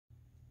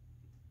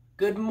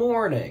Good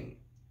morning.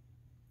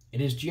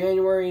 It is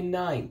January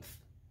 9th,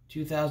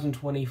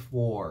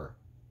 2024,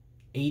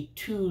 a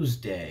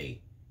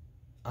Tuesday.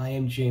 I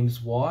am James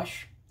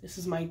Wash. This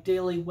is my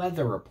daily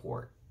weather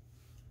report.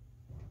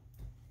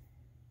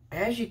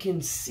 As you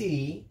can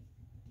see,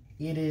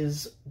 it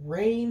has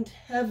rained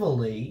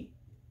heavily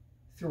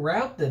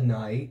throughout the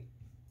night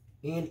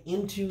and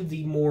into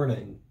the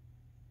morning.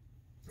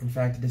 In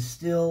fact, it is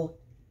still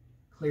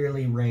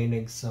clearly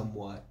raining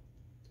somewhat.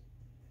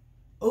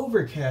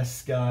 Overcast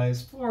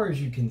skies, as far as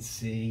you can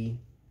see.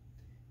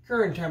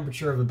 Current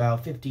temperature of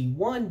about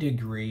 51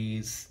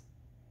 degrees.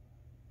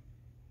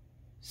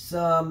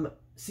 Some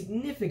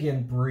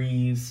significant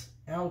breeze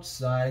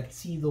outside. I can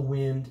see the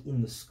wind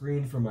in the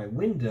screen from my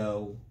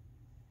window.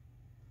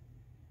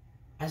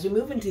 As we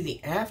move into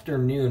the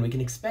afternoon, we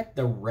can expect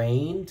the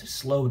rain to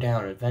slow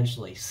down and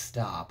eventually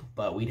stop,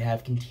 but we'd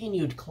have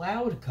continued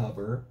cloud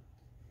cover,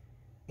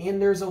 and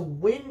there's a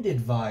wind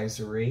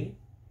advisory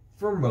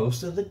for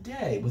most of the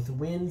day, with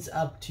winds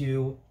up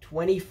to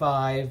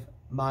 25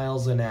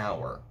 miles an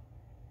hour.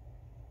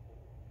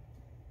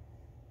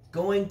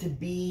 Going to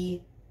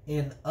be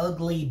an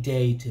ugly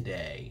day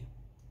today.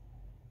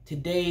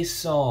 Today's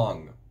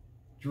song,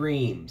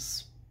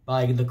 Dreams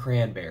by the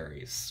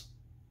Cranberries.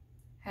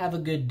 Have a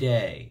good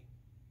day.